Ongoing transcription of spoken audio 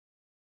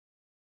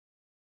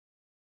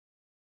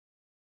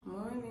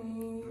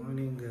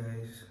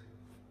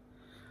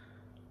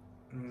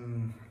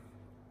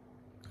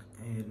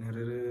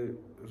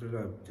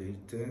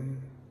update.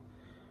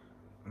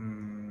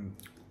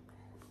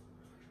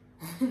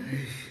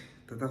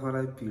 Tata what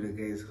I feel,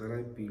 guys. What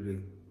I feel.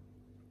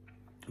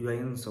 We are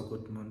in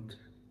Swakopmund.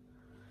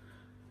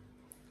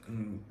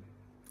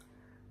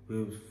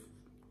 We've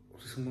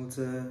smoked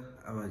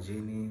our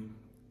journey.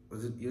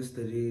 Was it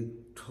yesterday,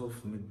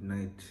 12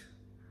 midnight?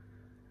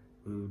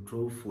 We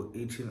drove for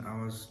 18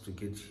 hours to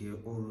get here,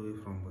 all the way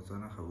from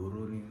Botswana.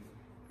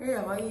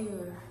 Yeah, why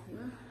you?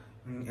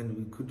 And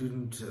we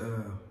couldn't.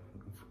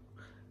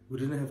 We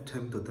didn't have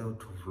time to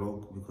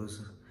vlog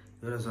because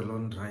it was a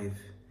long drive.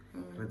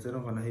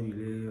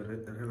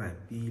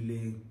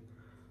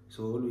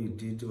 So all we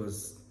did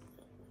was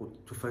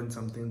to find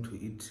something to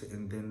eat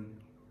and then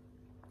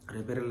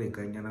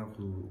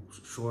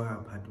show our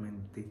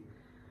apartment.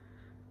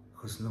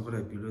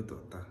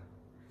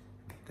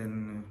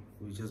 Then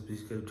we just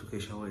basically took a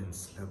shower and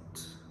slept.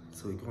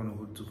 So we can't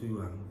go to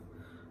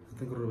I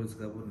think Robert's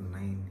got about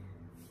 9.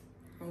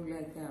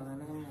 Yeah,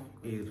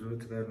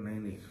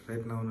 9.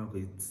 Right now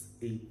it's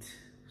 8.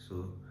 So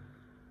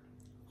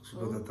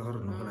that's how I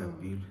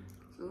feel.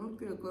 So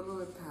you go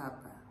to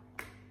Tapa.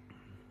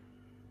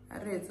 I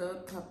read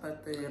out Tapa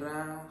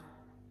Terra,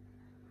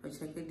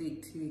 which I could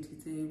activity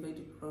to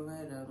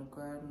provide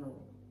no.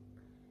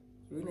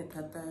 Even a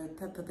Tata,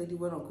 they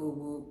want to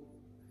go.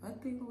 I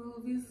think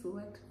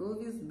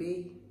Wolvis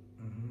Bay.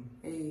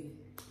 Hey.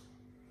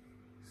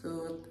 So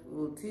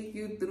we'll take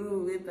you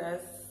through with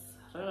us.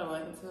 Hey, no, my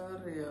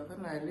so yeah,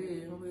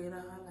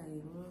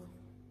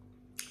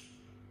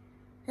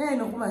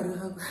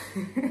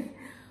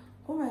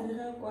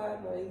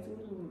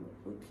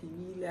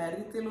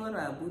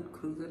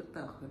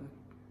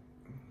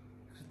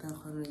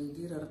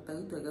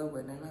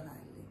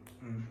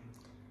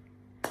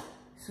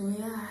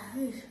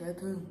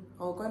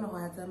 oh, gonna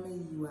watch a me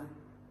you are.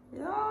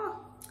 Yeah,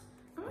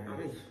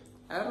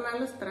 I don't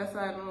know, stress. I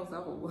know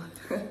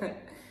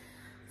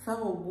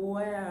so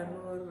boy, I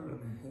know.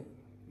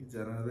 It's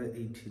another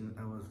 18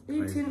 hours.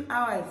 18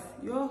 hours.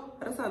 Yo,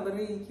 that's a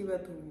very keep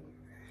it to me.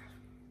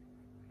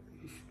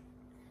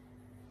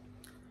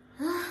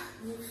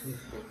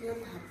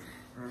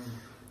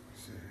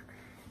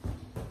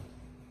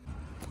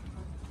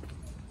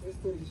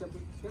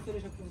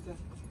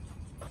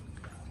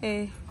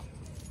 Hey.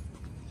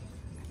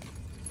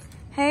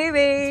 Hey,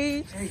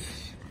 babe. Hey,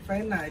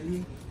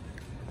 finally,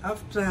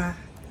 after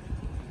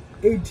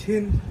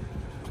 18,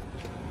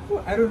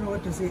 I don't know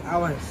what to say,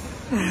 hours.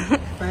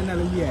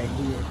 Finally, we are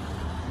here.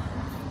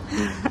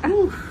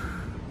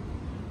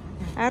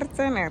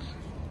 Artener.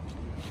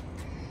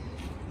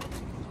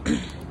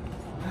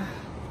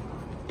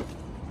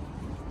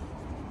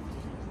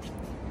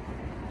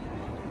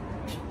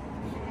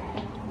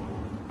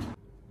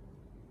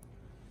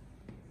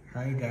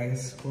 Hi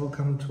guys,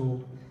 welcome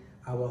to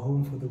our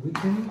home for the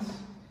weekend.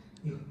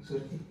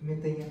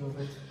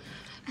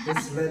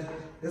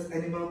 This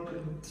animal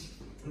print.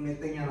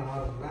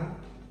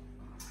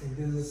 And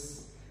this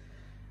is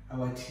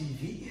our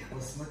TV,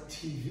 our smart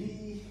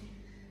TV,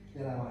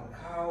 then our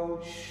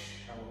couch,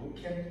 our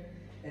weekend,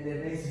 and a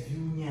nice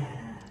view.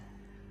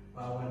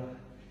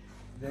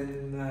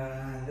 Then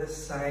this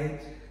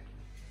side,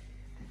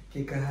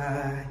 kitchen,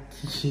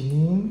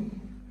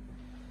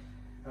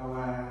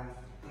 our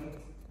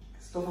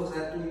stove was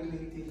at the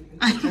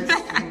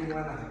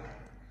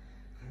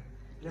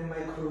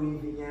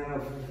microwave,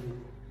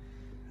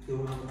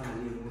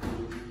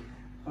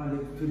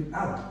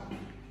 out.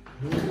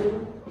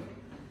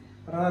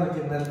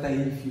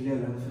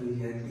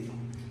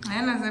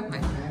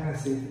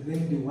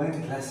 Then the wine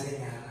glass.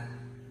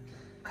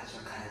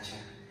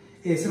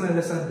 It's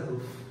another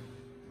sunroof.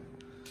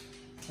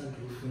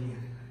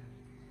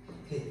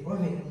 Hey,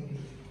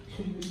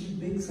 should we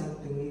bake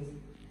something?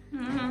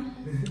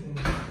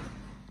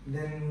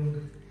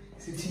 Then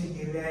sitting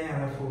area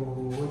for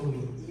when we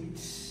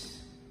eat.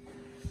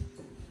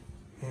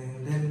 And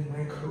then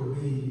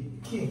microwave,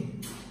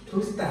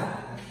 toaster.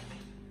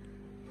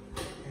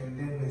 And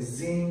then the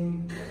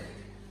zinc,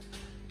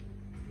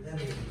 then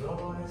the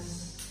doors,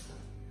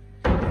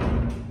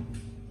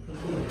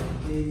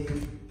 the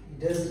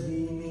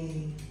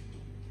dustbin,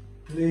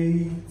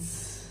 plates,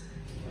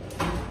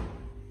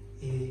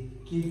 a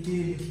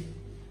kettle,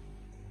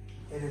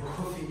 and a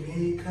coffee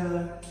maker,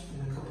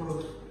 and a couple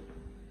of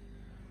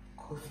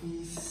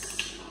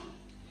coffees,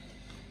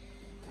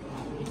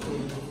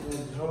 a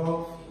drawer,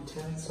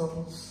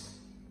 utensils.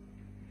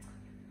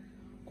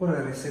 What a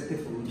recipe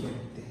for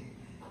weekend.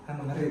 I'm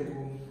a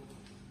room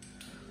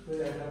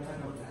where I have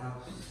part of the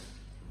house.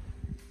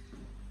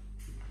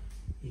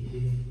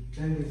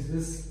 Then is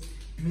this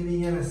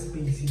mini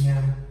space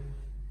here.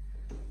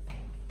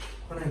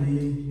 What I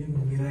need,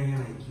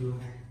 like you.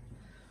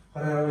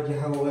 What I already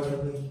have water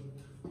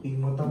in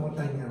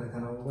Motamota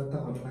and water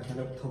on my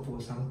laptop or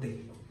something.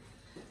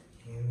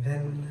 And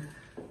then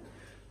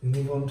we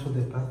move on to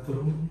the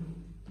bathroom.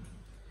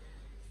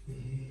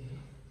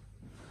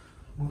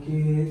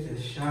 Okay, the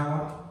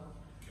shower.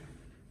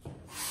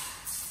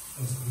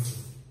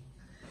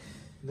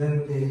 Then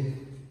the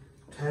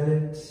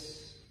toilet,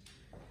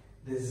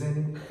 the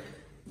zinc,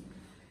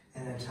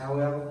 and a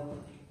towel.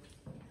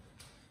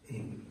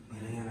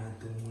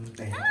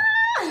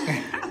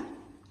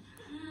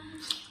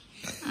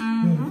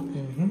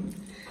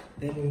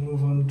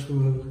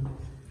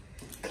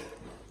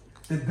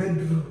 the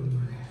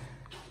bedroom.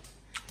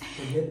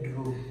 The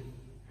bedroom.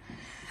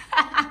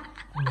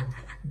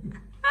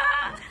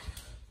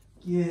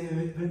 Yeah,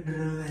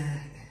 bedroom.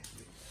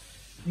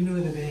 You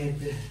know the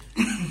bed.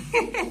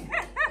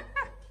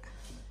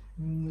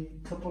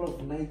 Couple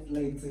of night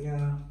lights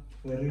here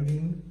for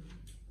reading.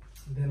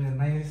 Then a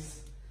nice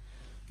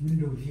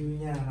window view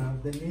here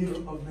of the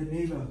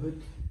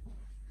neighborhood.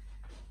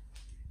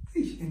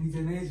 And it's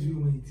a nice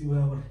view, it's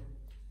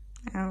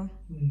Oh.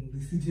 the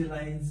city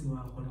lights were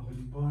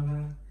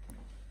on.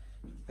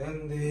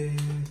 Then the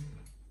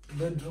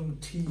bedroom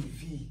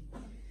TV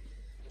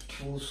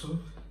also.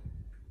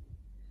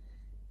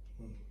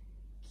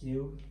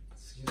 Cute,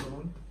 switch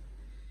on.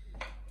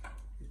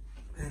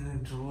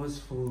 And drawers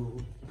for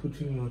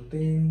putting your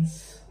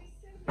things.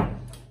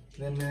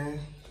 Then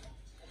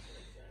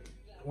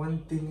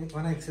one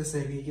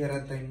exercise we get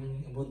at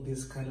time about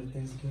this kind of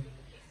things.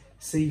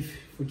 Safe,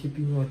 for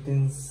keeping your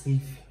things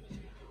safe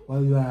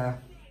while you are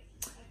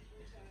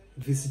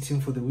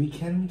visiting for the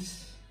weekend.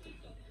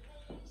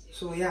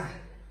 So yeah,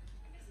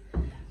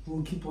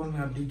 we'll keep on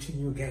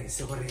updating you guys.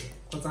 So what's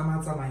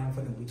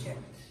for the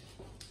weekend?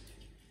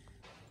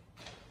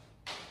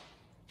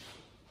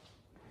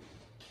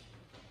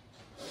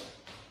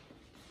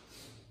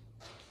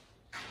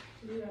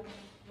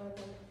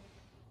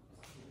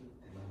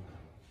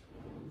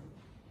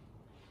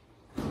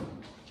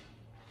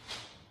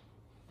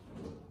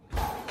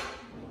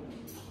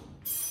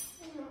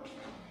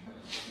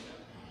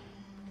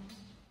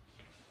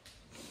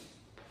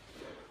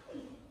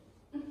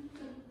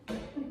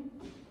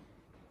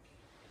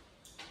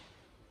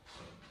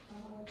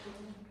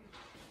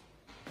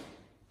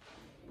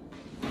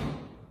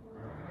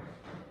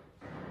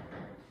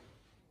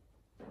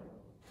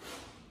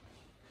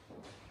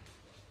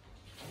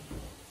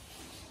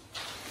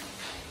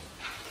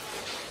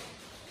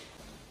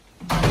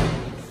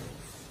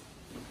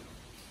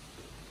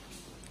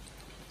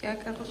 क्या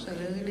कर रहा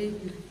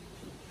है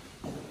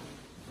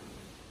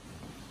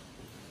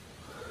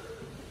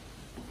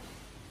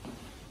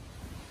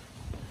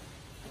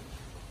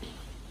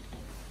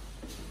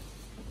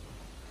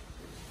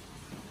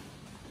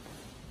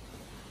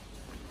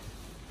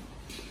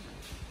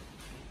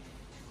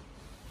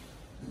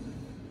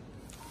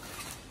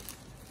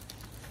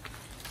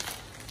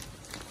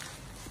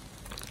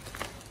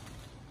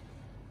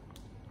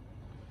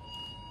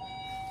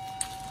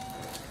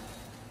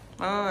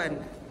on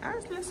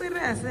asli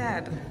serius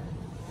ya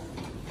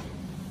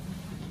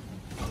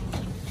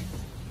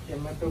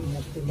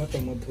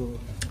Matu.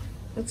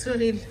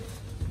 Utsulil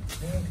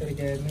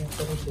Kerjanya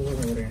terus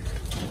sebenarnya.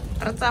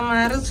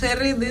 pertama harus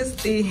cari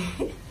desti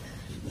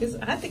kis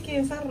hati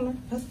kisar na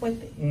passport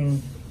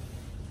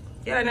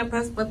ya na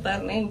passport na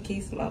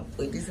kis ma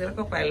polisi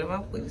ko pala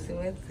ma polisi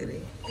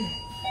metri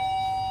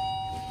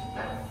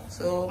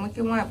so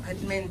maki mo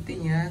apartment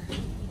niya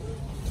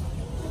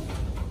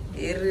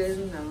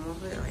irin na mo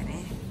ko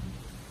ne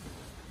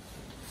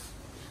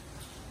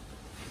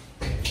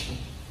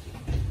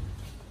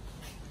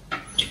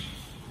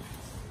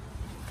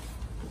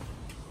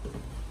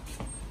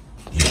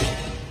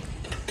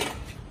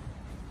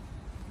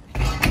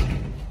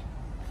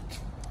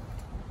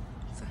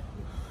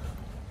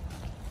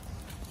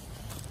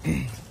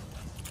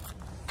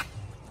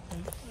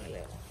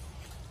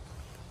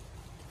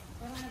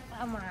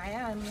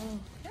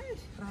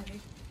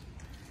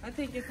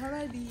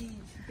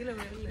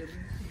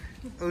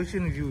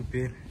Ocean view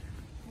pe.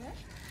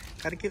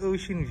 Karke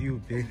ocean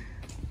view pe.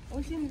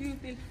 Ocean view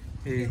pe.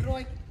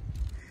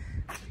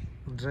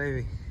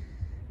 Driving.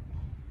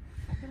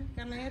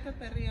 Kana yata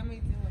tariya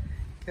mai tiwa.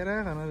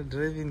 Kara kana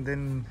driving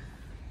then.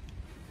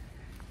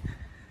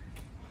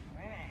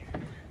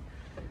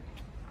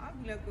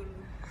 Abla kulu.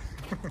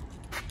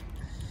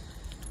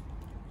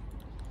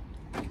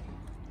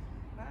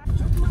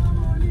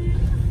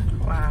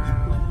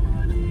 Wow.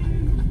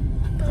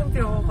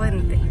 Tokyo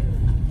bante.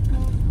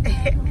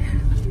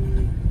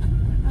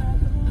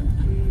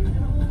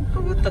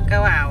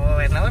 Toka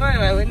wow, na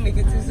ora wani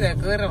kitisa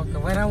kora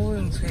kabara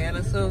wunso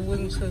yana so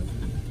wunso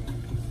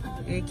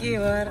yake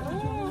war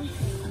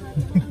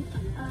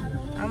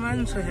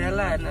aman so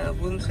hala na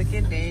wunso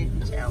ke de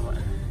jawa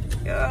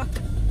yo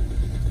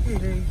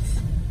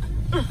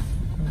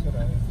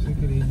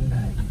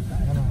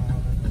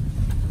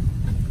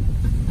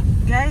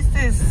guys,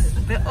 this is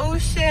the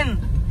ocean.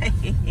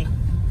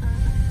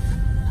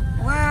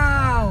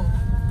 Wow.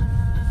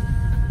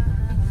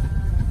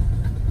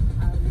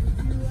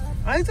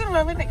 Ay, ito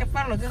naman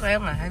nakapalo ka kaya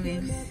mahal.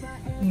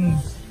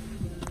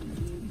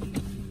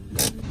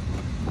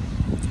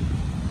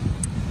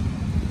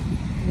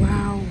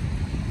 Wow.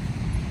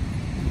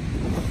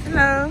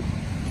 Hello.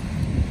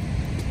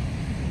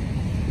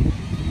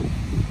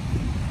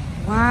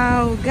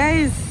 Wow,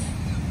 guys.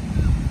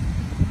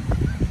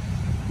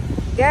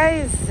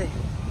 Guys.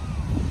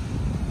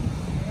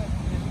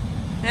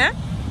 Yeah?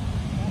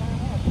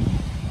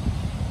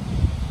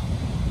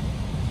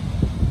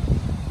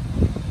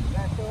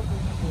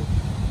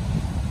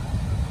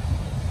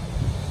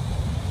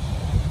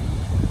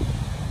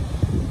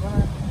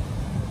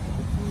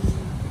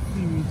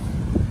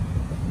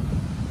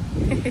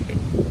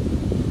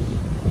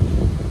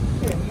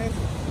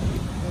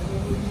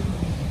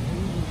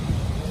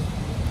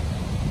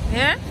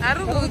 Yeah, I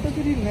don't know. That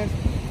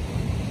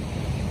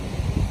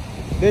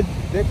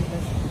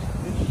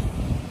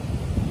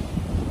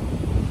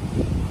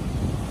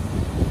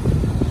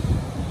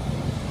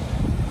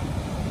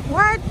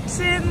What's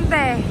in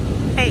there?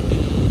 Hey.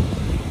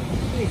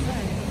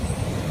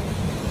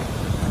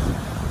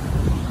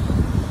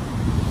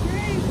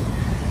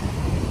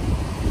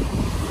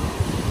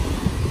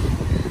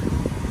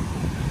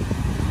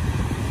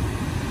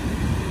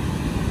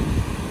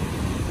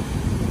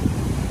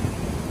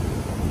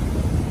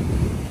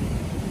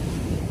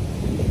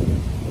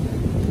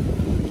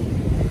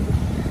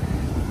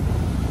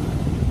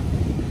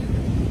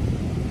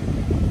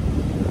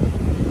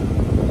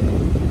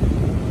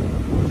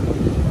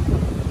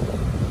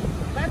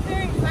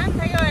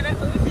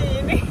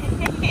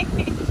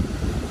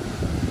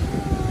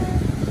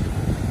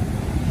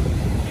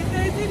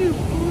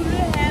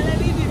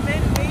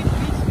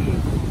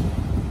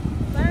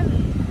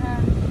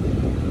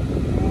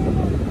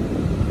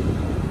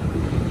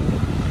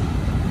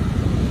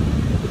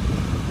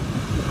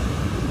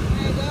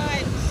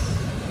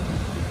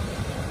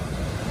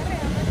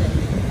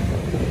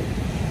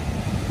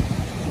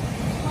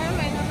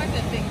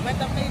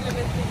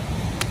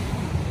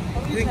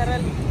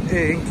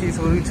 in case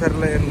we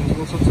charla and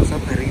also to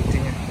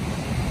separating.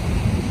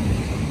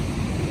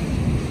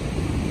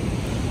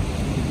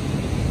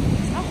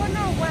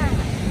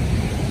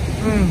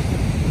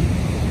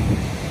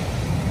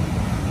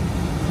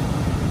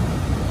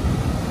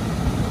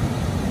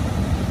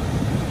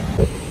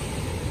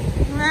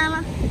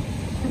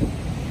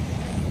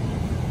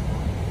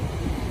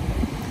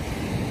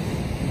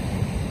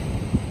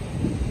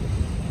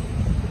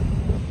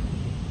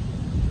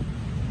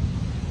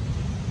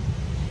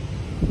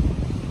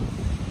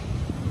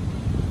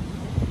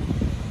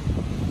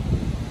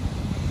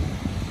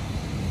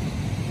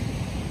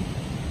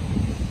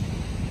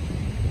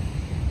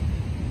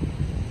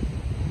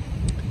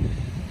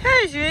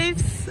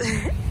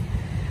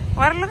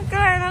 Warlock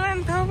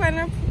kalian tahu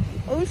kan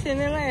ocean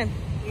lain.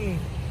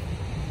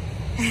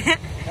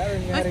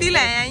 Mesti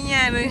lah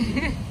ya nih.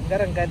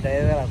 Sekarang kan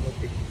daerah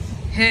putih.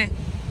 Heh,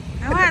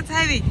 apa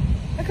tadi?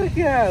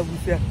 Kerja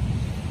bisa.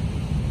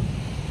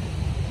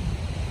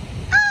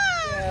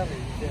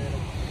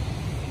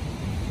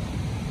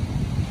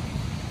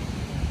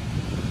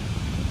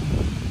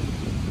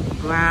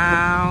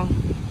 Wow.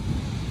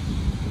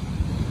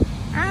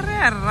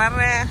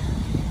 Are.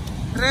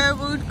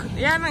 Reboot,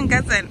 ya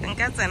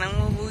angkatan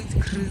ang boat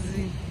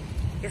cruising.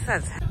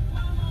 Kesat.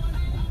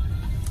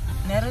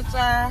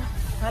 Neruta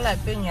hala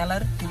penya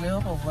lar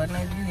tilo ko bana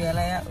view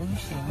yala ya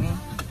ocean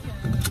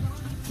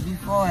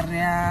before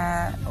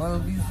ya all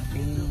this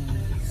days.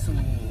 So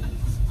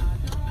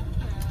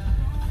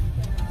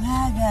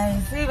yeah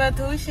guys, see what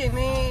ocean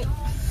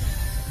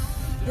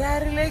ya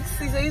relax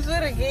so it's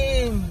very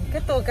game.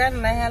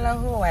 Ketokan na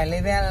hala ho wale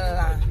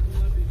bella.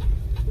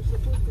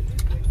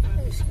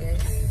 Yes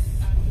guys.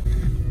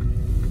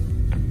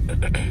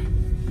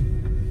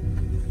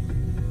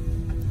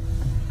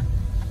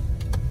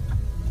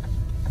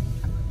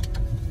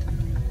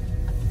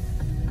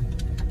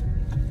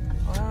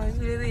 Wow,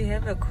 you really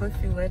have a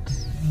coffee wet.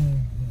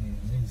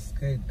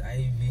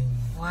 Skydiving.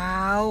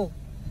 Wow.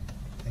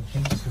 I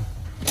think so.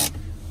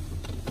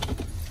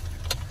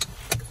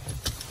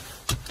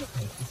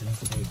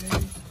 It's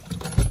skydiving.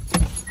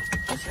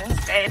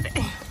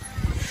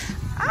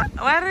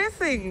 What is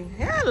it?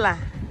 Hella.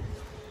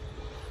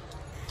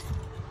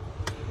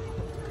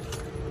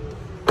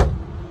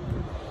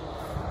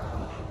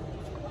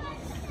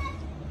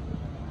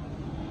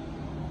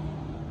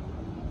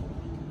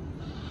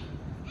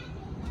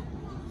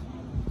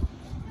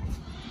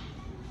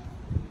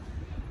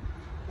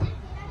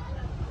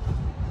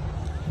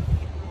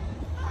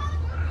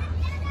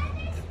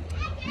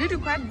 Did you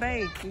quite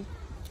bike?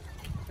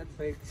 That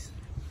bikes.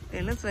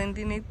 Let's went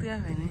in it. So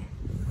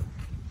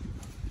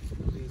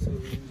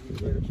we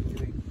were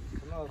like,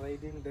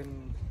 riding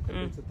then.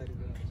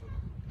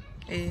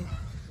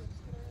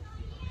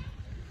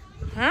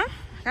 Huh?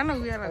 Kana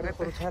we are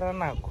Por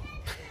charanako.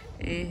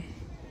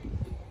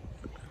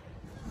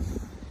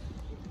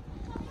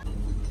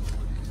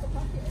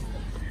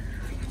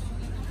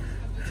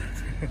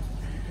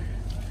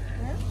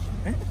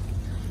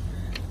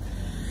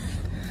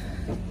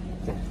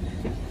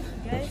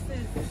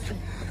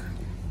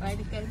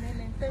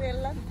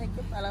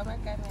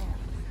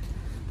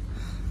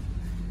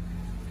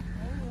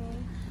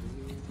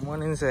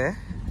 Morning, sir.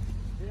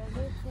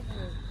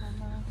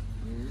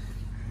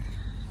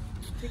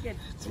 Okay.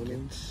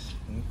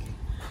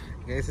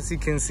 Guys, as you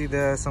can see,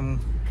 there are some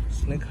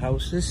snack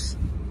houses.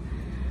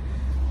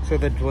 So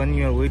that when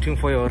you are waiting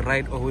for your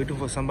ride or waiting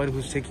for somebody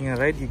who's taking a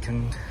ride, you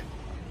can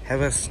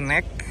have a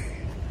snack.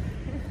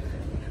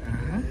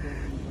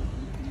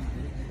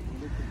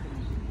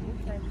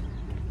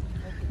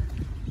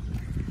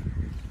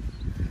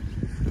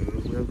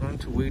 So we are going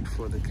to wait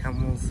for the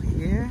camels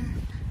here.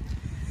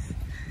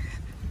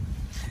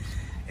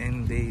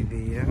 And they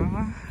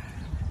are.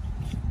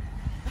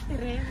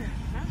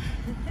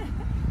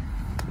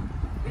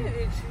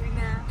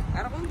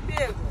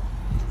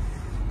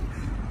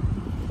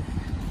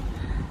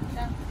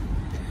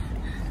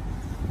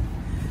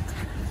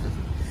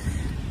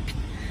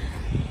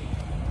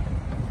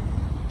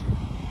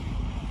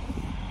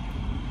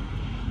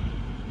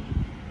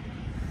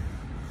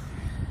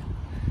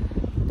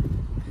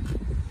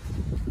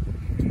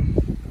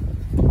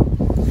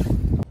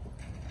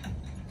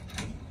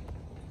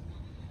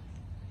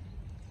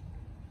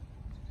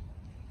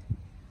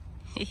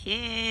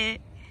 You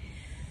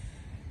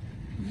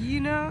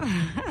know.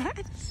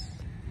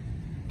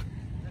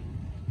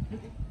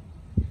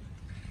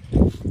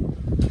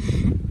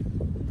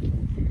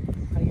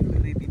 Are you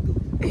ready to?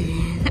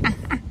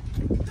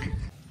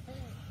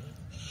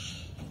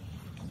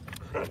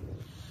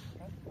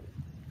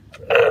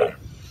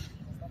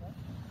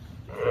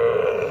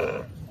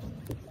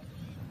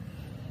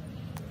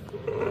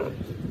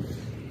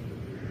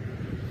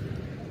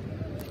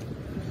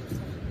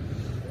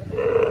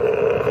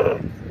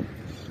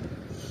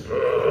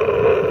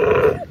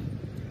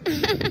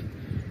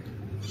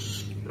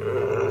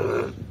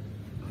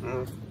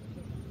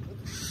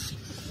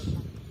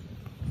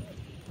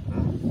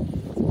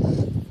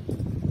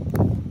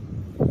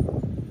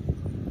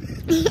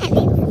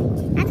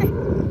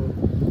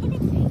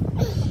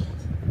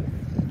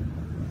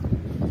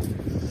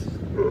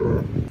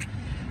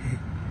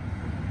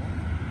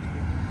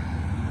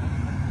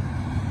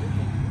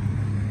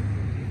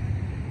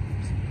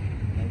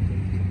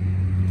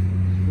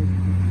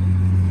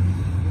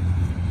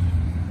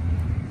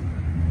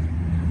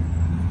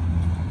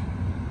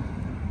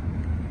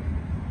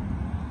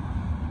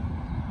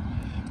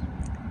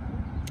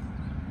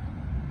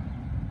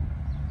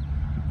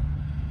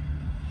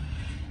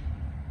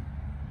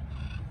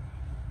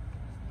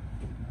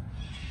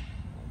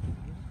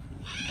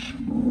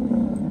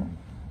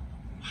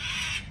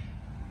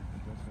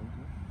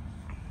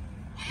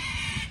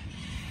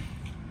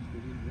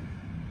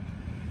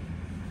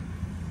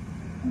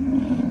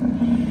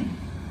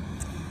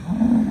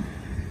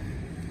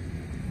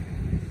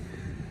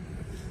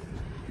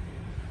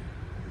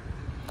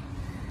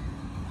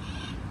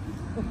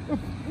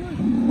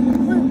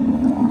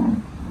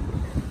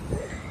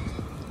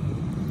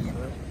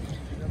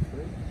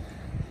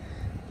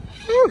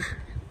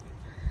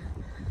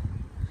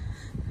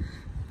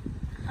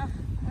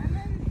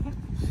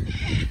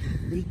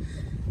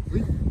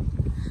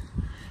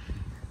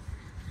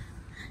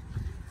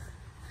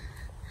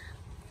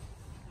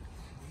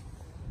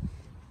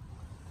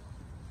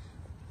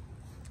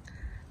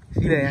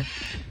 Feel it?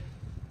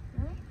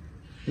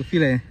 You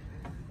feel it?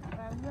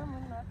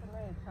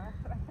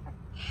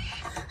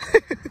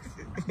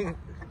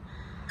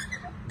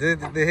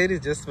 The head is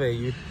just for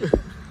you.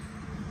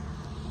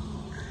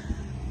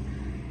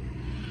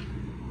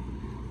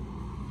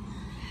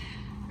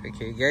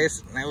 Okay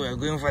guys, now we are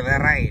going for the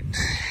ride.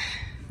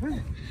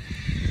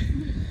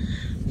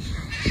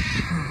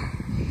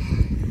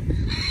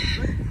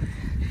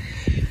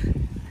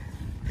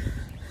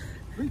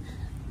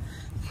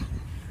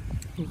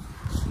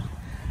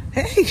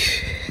 Hey,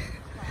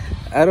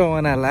 I don't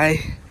wanna lie.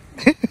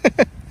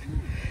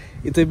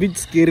 It's a bit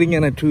scary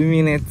in 2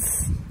 minutes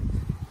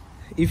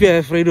if you're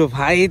afraid of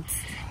heights,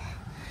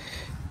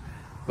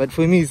 but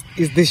for me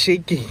it's the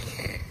shaking.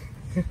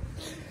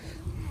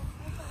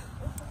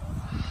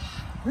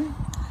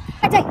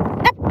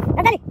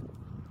 Natalie,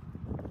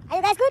 are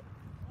you guys good?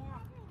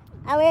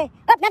 Yeah. Away.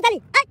 Up,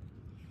 Natalie. Up.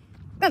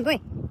 Come, boy.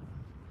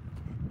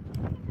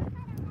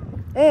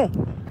 Hey,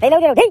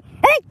 no, hey,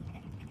 hey.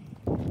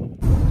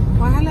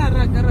 Wahala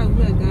rakara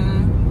uga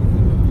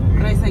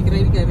rice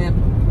agree gamer.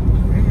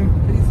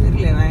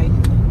 Risirle right.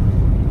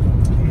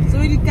 So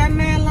the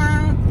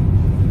camera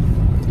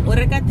or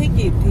a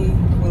ticket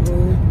for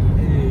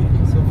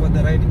So for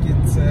the ride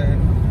it's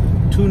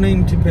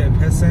 $2.90 per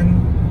person.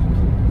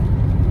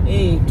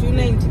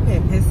 $2.90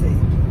 per person.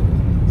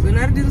 So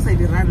now do you say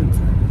the rand?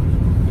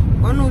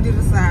 Or no, do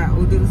you say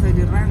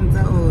the rand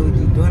or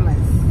the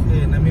dollars?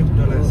 Namib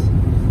dollars.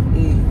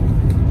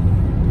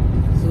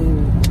 So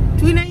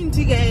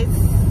 $2.90 guys.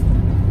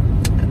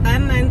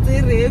 And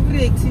every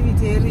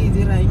activity is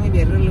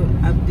maybe a little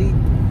update.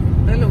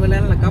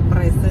 Relevant like a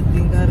price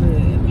setting.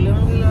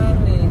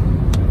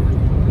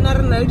 Not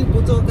an idea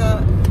to talk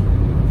about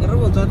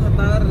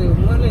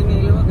more than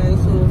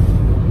guys. So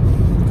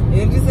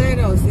every side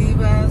of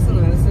Sivas and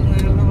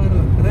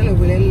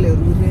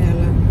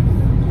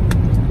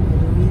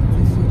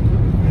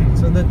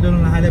So that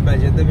don't have a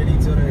budget, the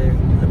village or a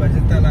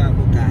budget the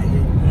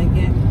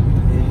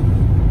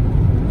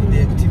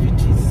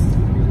activities.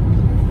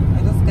 I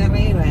just can't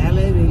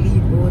really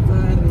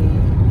water.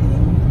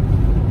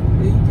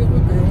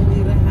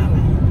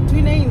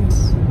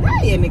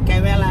 In the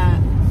camera.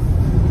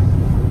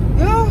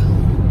 Yo,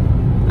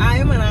 I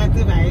am an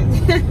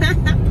activist.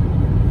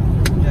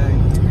 Yeah,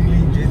 you really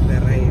enjoyed the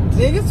ride.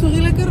 They get to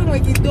look at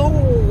like it. Nope.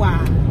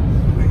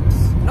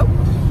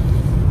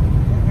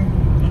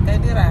 I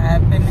did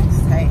happen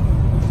next time.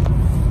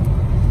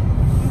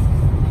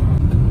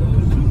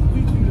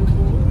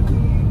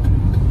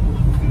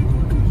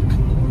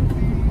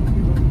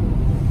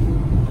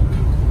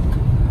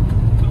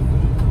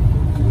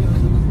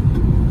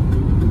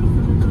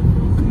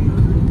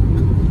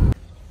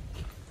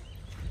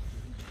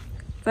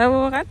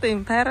 So we got the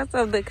Pirates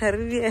of the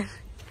Caribbean.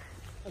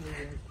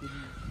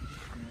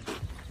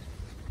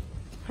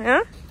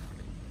 Huh?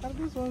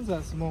 These ones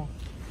are small.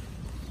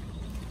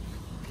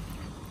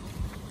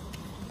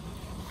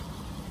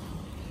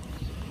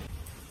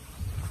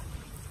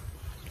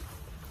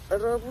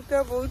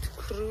 Robuka boat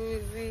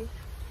cruising.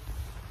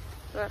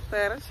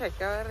 Pero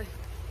checa,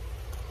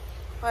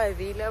 ay,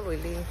 dile,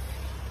 abueli.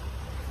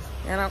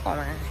 Ya no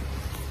come.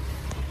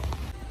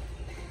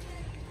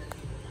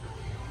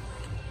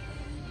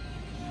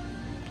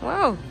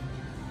 Wow.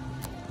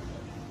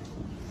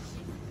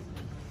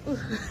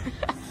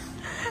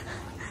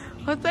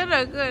 What's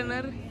that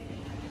going?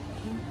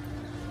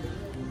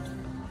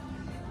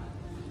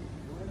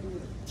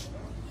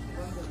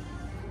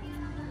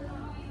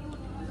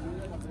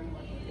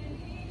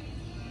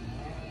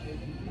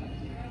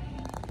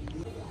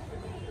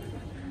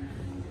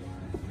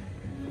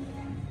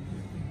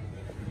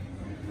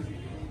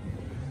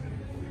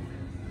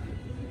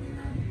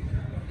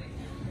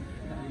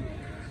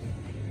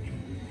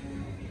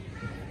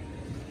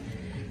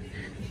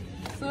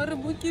 Sorry,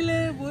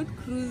 bukile boat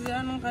cruise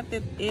ano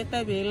kate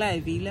eta bela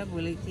villa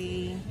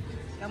boleke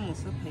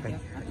kamuso pega.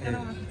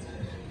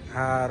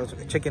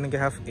 Chicken ke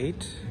half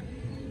 8.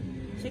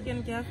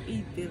 Chicken ke half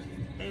 8.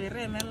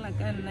 Re mela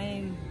ka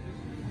 9.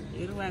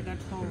 Irwa ka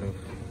 12.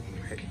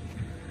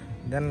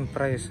 Then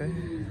price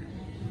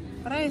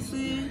Price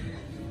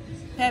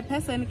per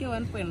person ke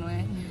 1.1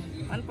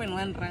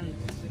 rand.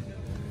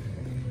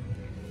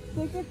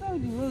 So ke tao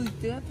di wo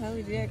tsa tao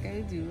dia ka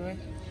di wo.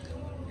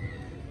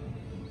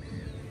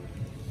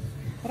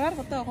 Then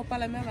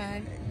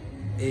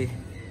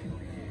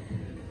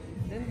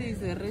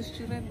there's a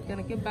restaurant,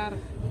 gonna get bar.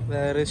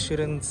 The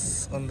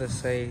restaurants on the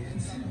side.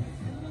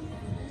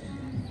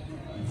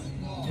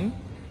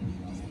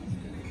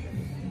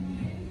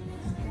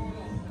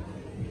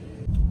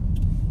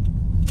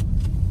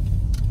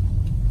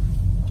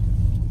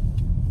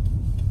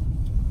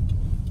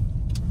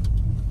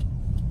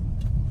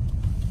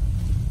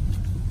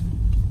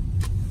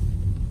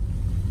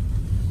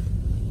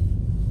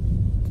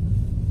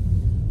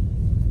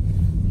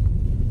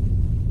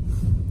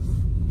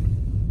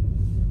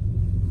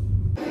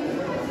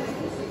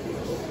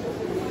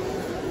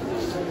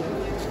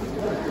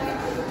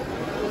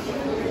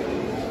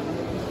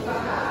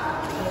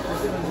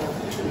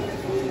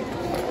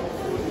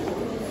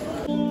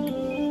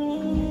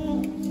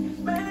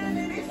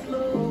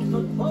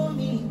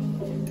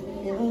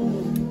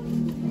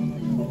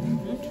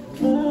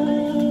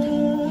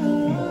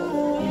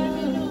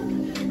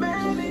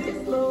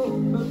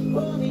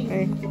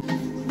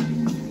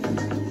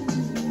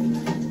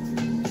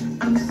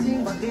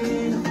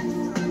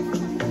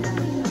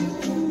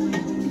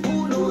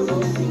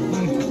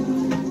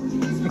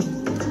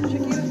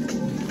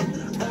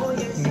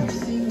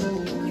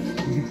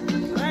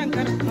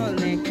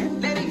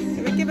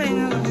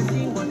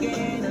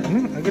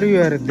 Agar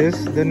you are this,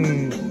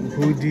 then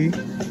hoodie.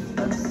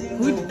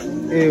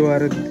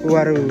 War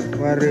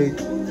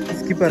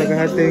skipper ka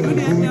hateng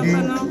hoodie.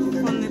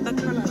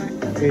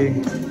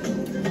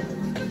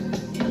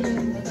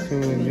 So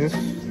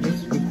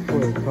let's look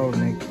for a cow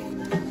neck.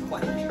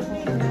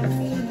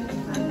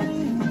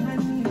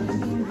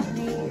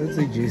 That's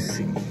a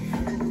JC.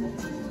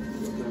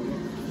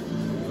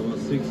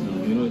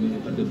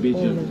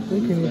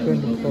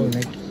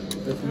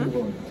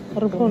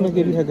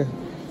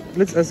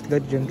 Let's ask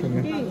that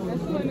gentleman.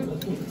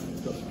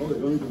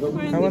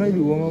 How want to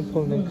do one more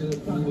pole neck?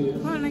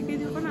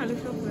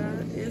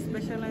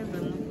 Specialized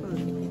in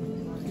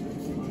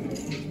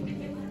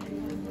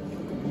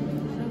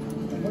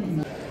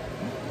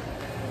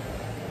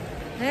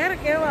Here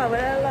ke wa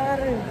bela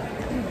re.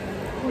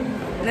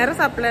 Nere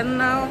sa plan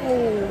na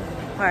go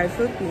ga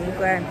shopping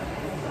kwana.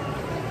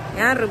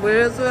 Ya re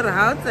boetse re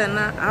ha o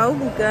tsena a o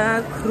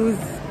buka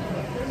cruise.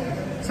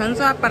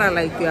 Tshwantsho apara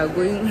like you are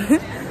going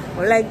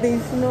or like they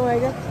snow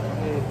I guess.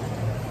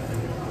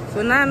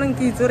 So na nang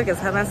ke itse re ke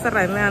tsana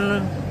serame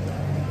anong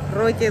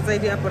ro ke tsa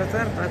di apara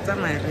tsa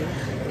mare.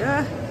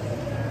 Ya.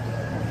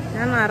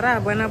 Ya na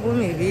ra bona bo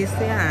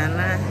mebise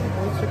ana.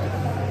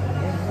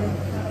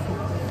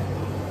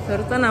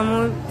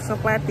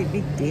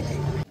 Big dish.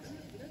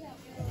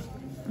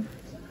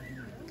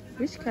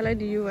 Which color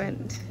do you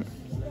want?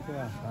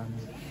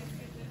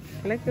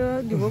 Like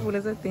the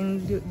bubbles are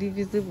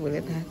divisible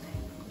at that.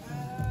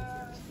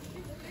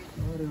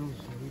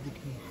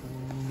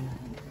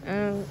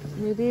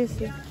 Maybe it's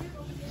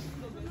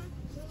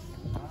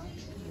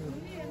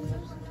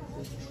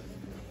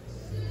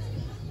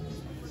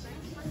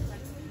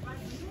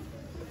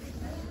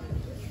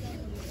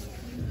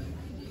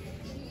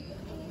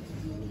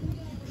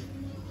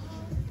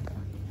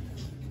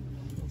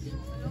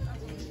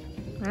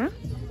huh?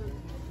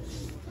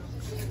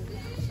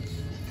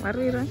 Are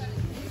we right?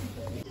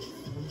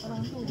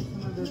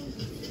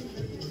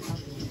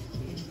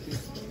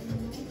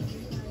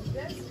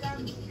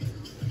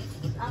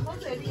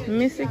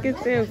 Missy que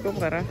te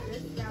ocupará.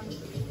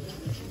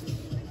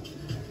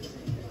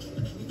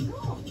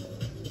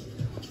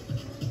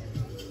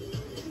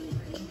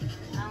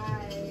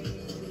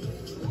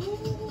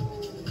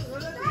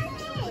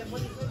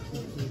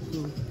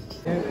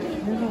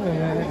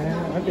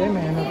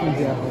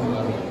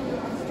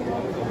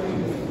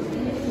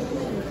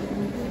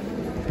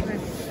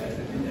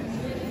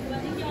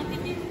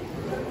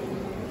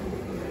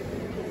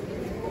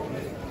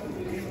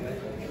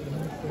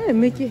 Hey,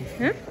 Mickey,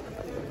 huh?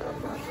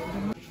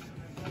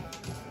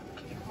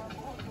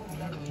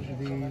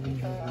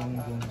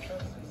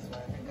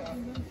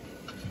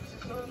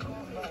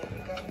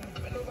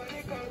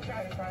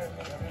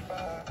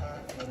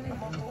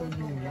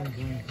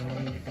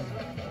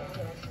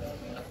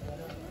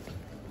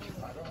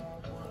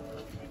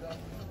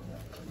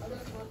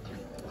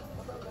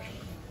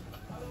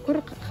 Kur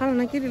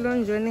khalna ke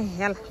dilong jone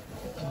hela.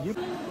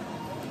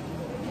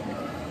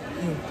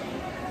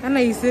 Ana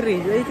isiri,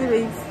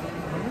 isiri.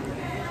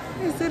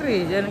 Isiri,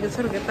 jane ke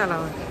tsur ke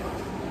talawa.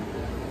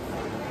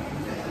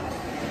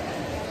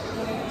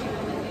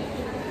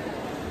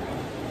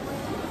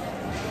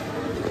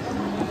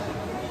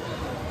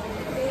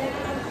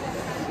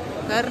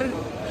 Kar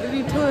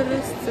di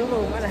tourist so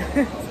mana.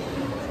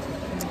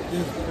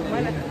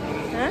 Mana?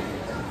 Huh?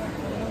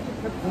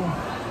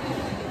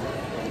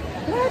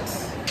 What?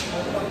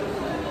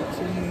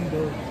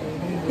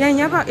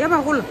 Ya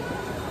ba hul.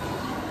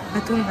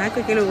 Atung hai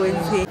ko kelo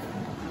wensi.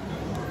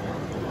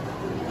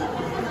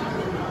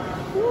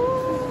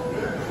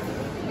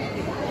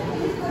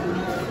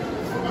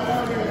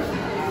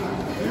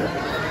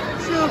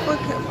 So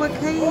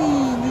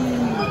pakaini.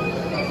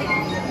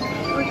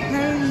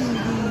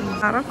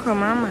 Roko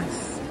mamas.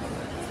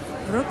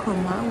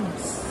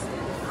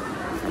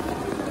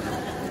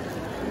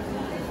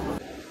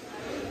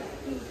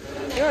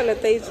 Yo le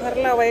te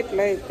charla white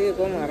light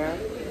ko mara.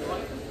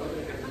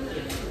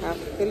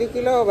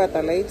 Kilo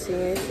bata light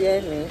sini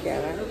sia me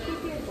kara.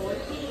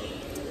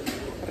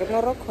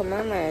 Roko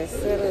mamas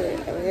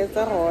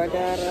reza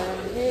rodara.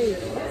 Hey.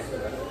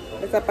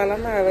 Esa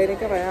palama va ni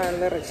que vaya a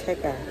andar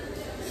checa.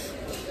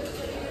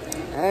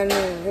 Ano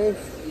hey.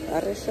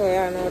 Arisho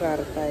ya no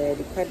rarta ya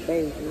di kat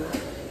baby.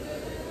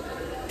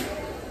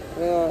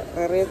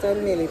 Reza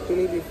mili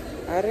pilibi.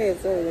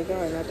 Areza ya ka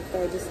na ta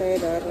di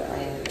side ar.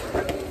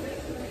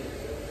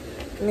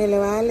 Mili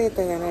wale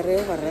ta na re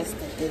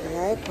varesta ke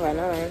hai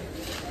khana na.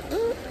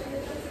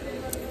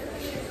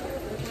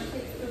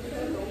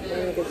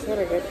 Ni ke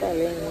sore ke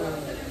tale na.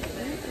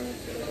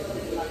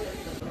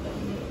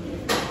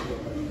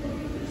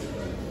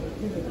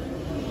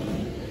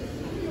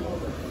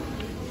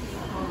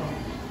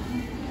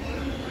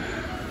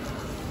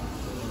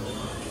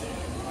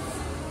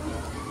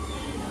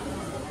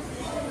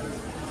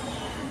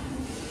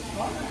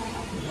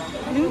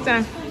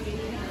 Lintan.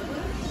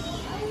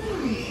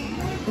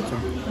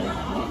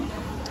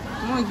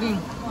 More green.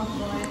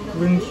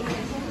 Wings.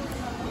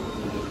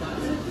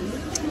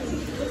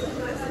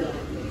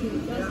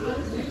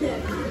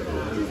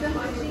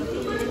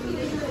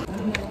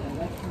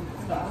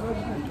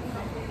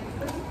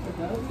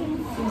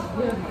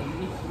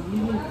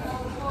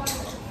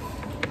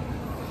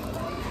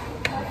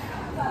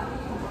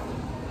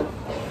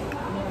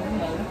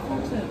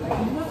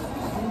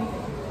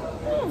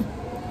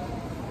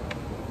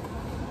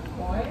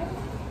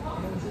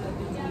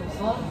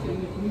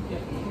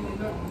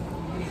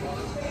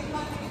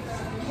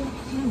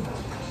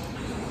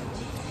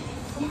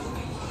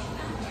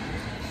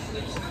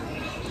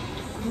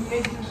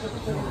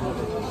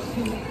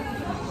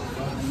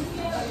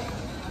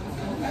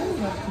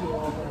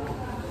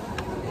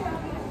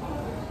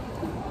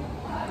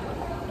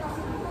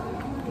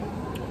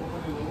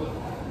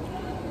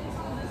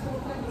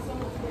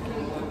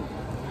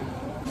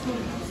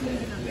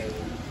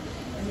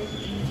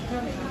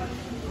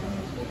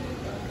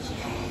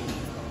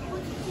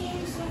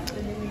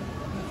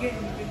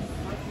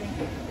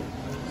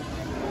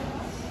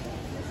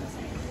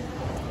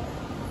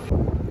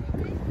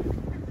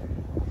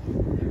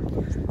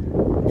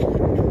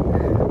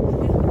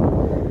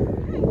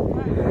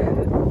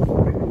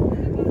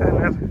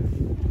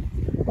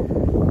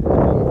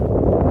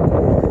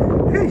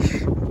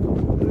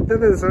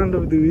 The sound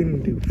of the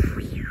wind.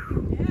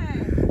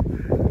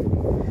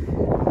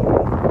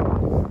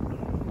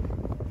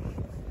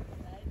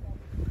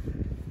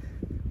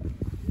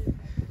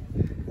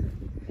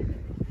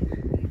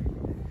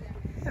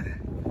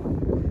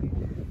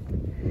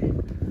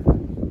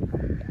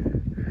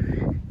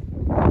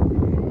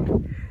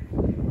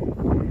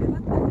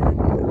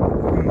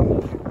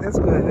 Let's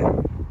go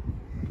ahead.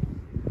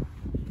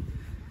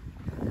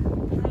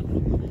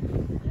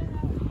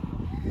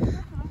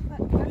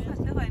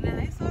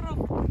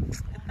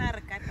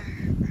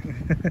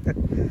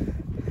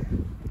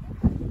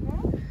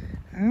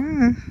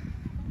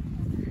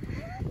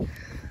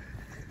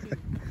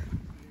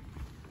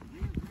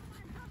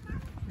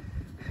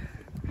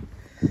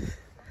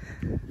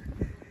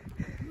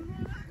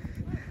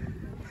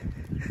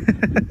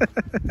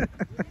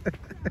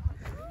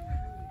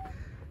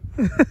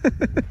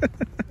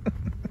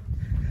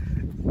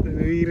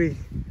 Really?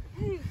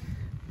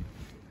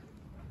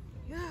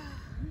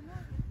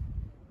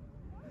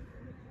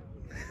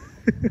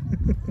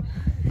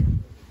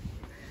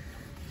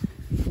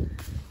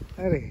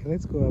 Alright,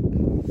 let's go up.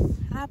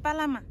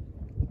 Palama.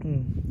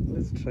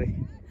 Let's try.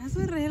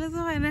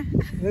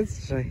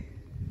 Let's try.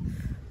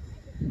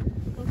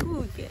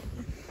 Okay.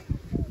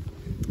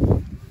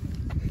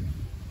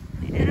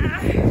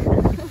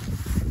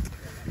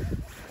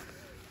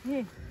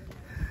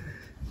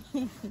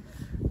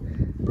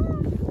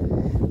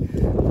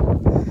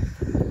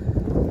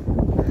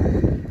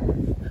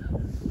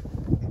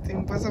 It's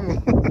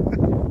impossible.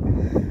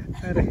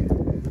 Alright.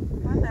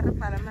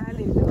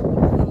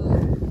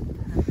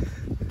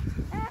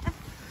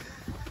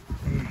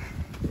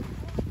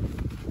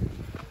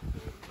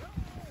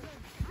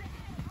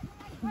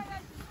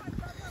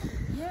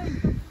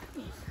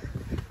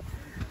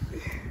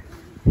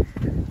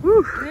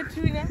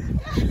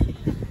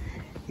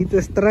 It's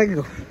a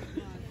struggle.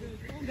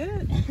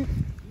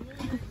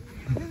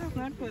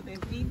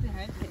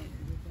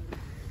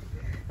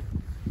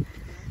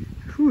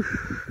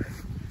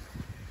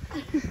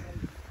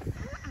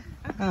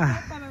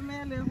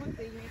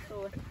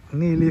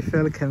 Nearly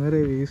fell camera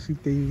away,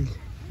 sweet baby.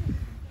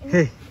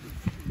 Hey,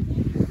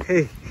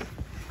 hey.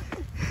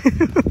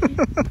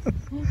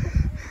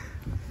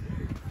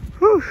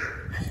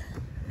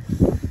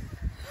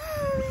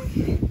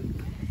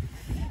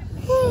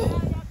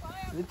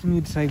 Let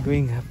me try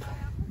going up.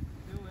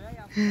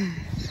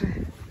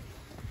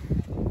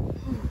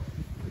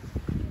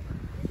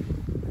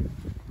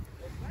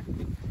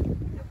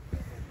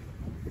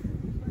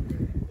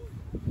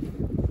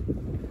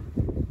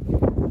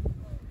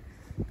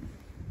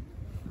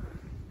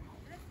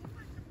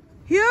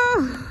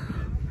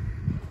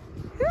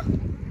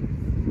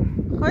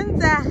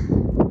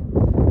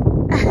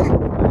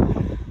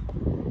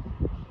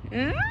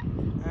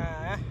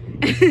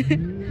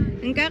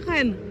 Enggak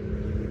kan?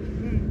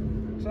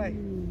 Try.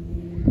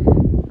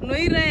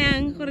 Noira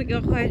yang kurang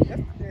kau.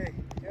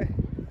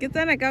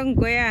 Kita nak kau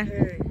kau ya.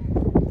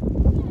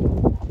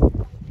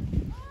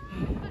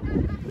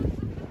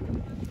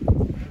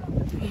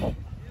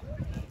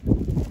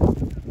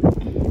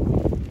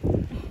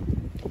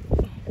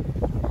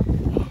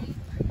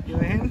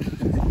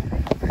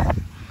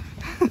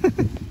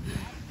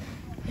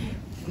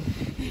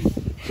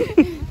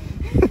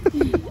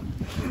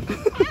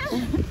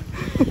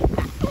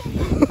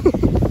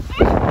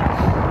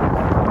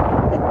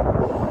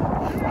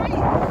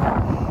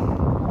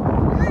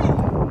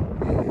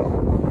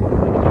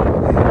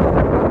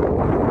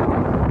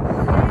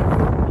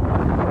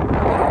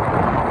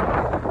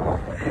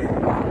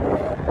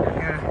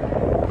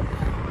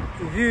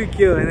 View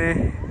kyo ne.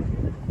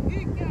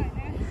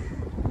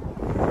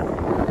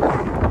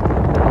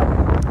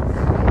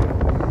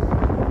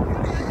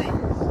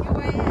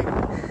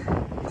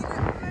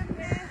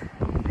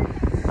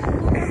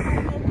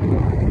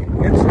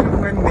 It's too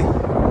windy.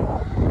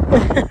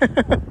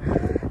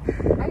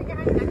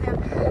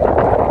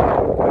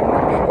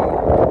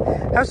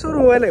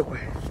 Hasuru wale kwa.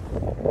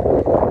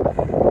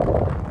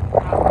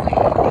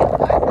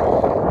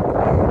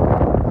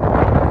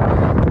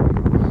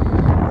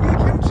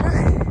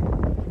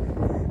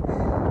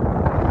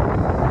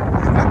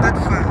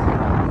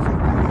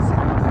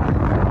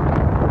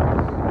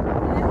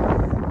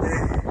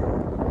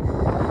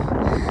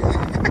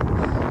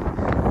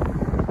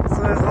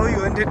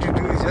 To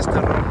do is just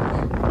a run.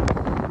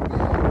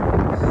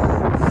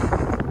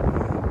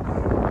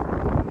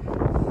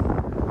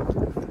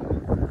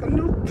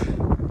 Nope.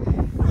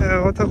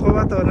 What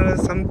about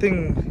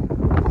something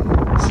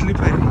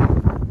slippery,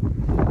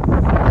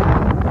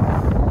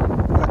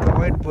 like a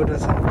whiteboard or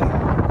something.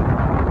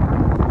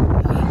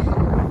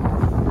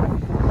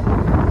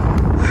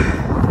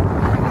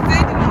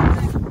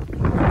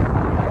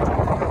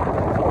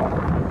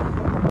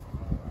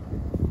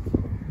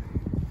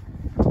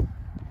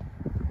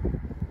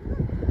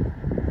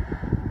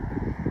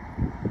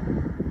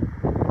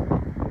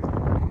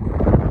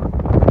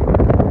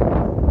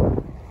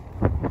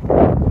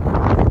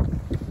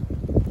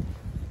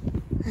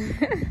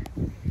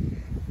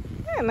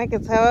 Nak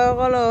ketawa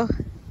kalau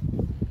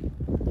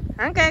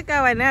angkat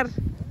kawaner.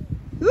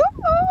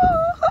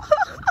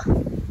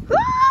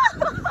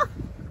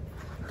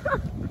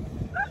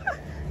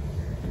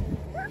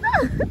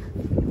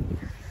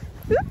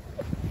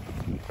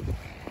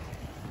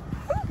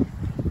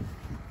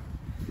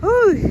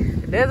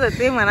 There's a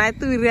thing when I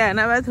do that,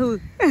 never too.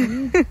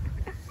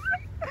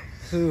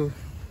 So,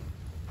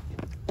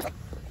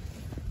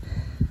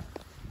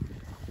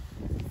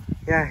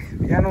 yeah,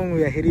 we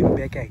are heading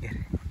back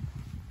again.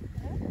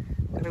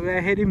 We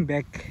are heading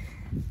back.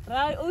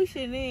 Right,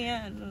 ocean,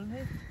 yeah.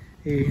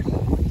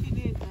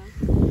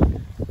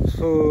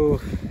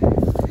 So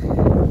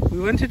we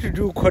wanted to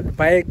do quad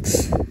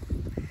bikes.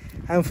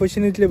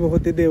 Unfortunately,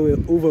 they were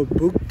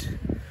overbooked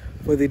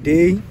for the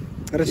day.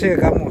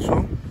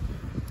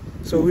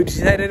 So we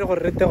decided to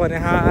rent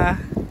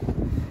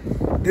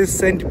this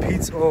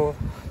sandpits or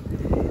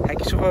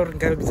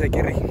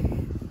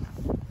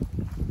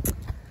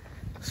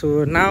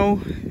so now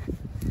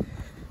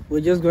we're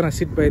just gonna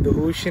sit by the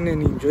ocean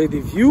and enjoy the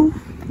view.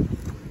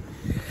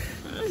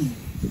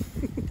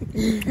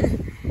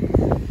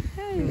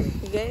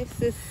 Guys,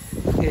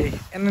 okay.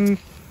 And then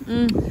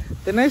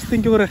the nice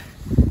thing is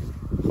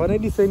when I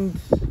descend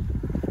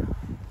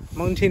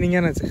mountain in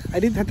Yanaz, I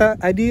did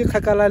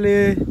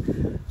Kakalale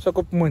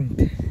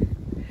Swakopmund.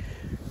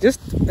 Just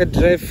a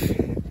drive,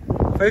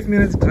 5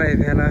 minutes drive.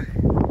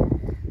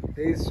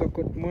 There is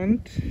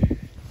Swakopmund.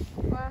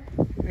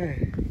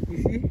 You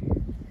see?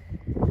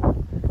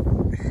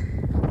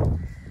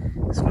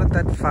 It's not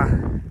that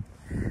far.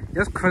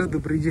 Just cross the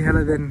bridge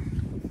here, then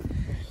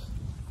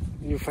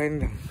you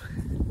find them.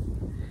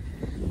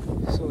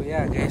 So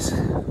yeah guys,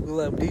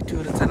 we'll update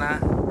you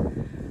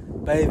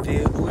by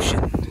the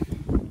ocean.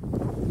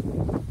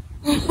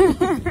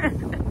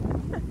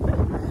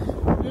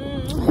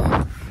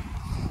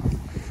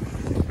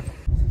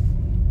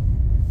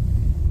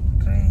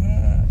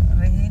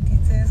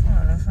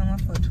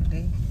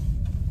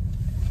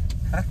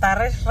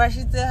 For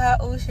today,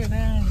 ocean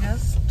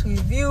just to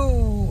view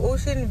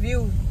ocean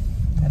view.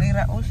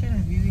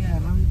 Ocean view, yeah.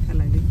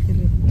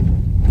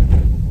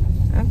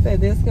 After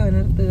this,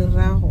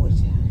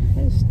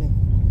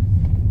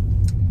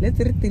 let's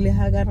read the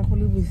Hagan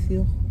with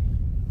you.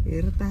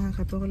 Yeah,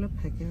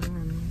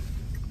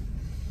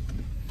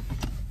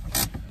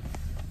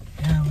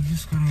 we're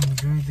just gonna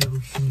enjoy the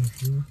ocean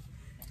view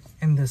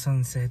and the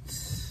sunset.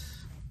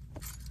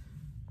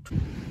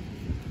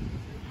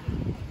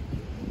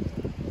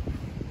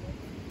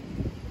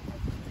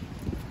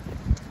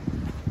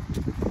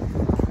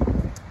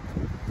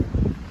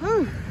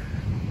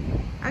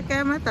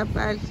 Okay, mata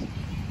pal.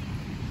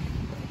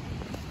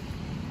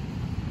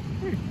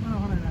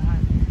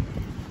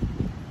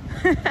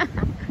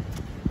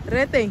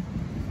 Rating.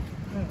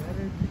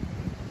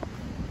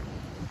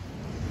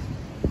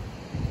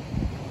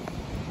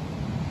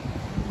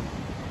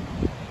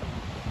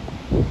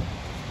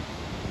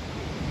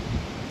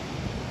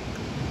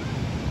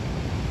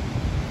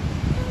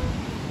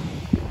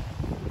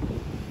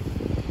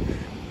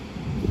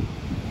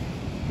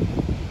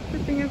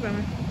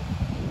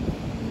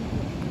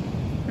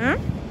 Huh?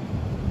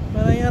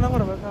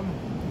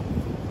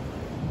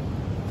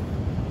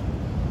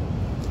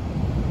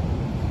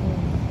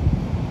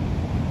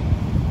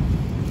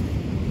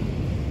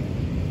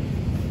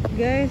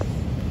 Guys,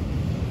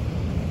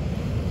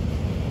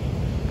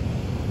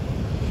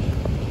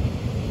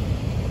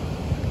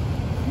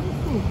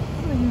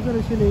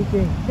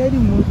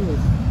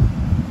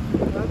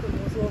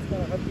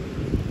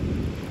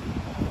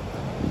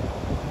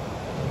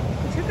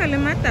 check out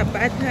mata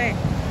bad hai.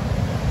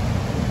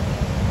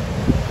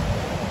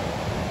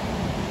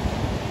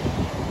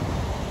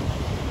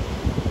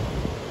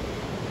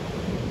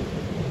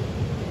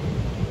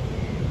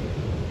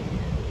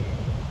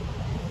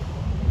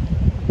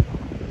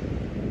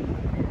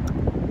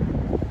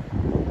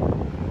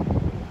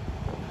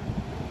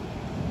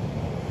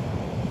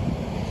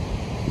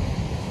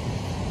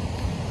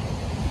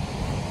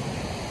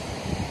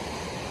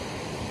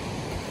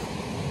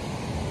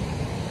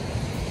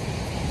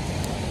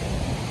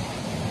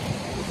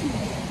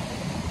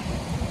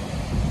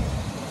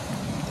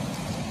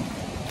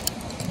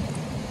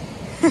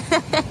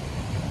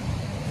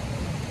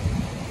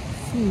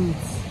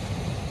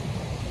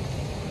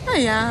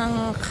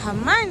 Ayan,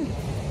 come on.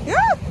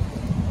 Yeah.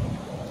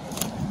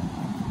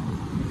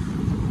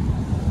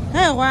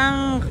 Hey,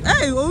 wang,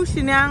 hey,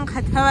 ocean yang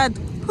katawad.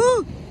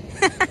 Poo.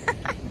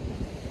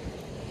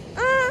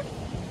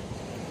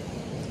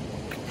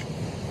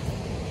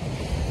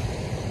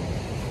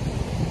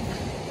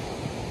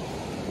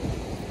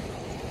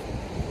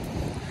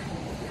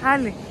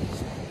 Hali.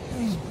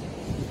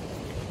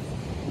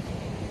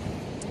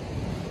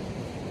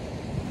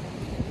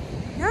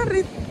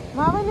 Yari,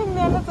 mama ni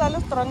nela sala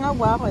stronga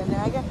guapo ni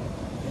aga.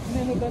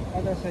 Nela that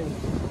other side.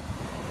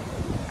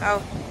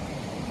 Oh.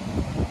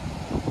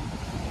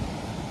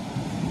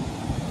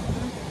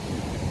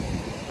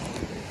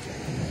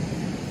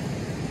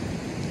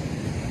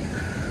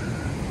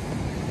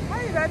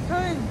 Hi, that's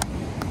fine.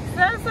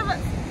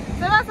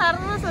 Seba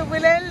sarro se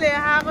bulele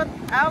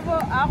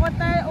hago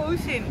tai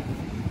ocean.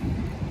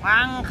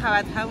 Wang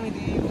khawat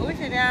hamidi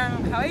ocean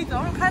yang khawai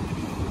tong khat.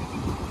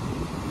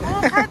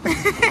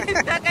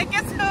 Taka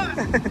keso.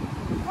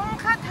 Wang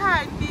khat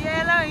ha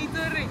diela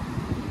ituri.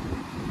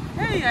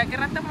 Hey,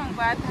 agarata mong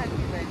bata di.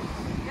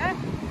 Ya.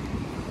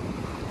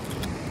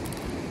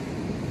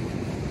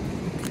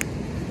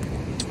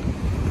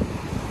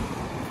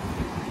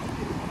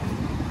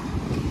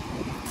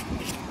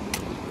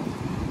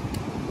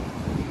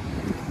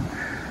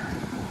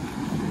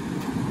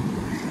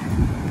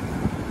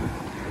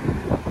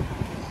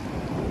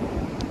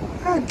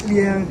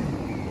 Yang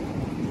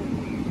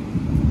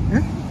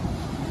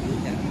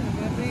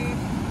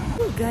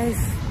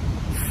guys,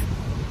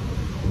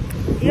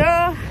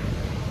 yo,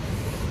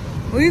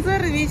 we are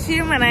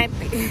reaching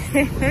Manati.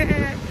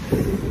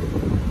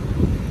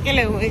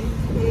 Hello,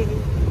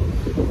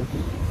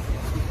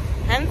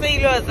 Santa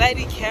ilo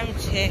azadi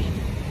camche.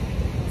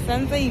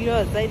 Santa ilo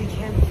azadi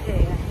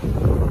camche.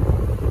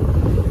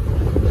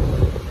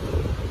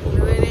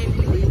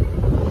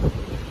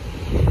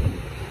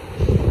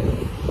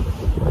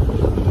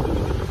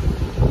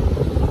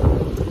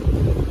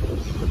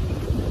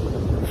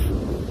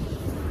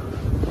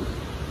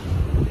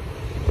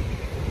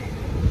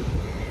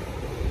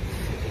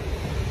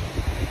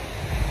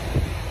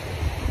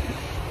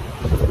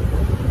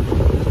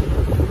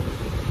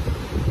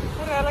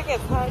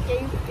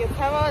 Que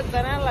estaba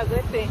tan la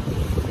vete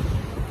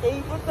que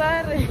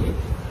importar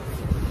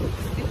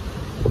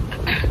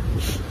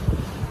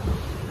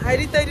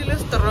ahorita hay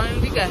los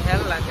torrones de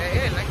cajar la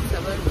calle la que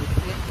estaba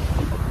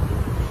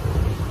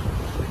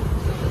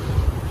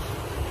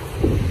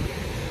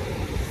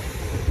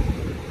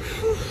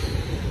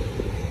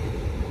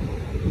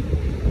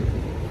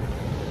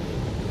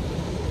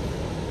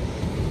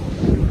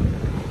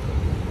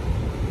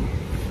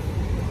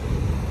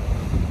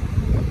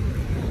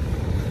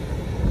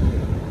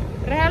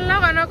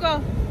go.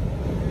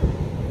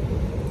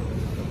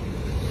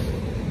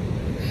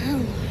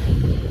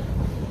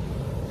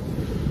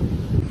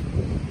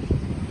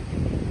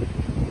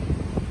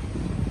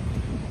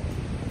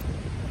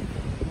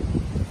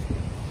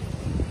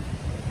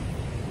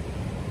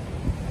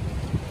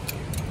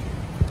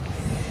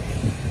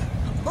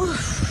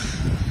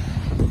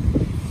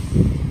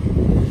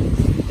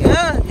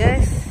 Yeah,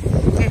 guys.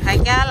 Okay,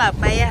 hanya lah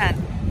bayan.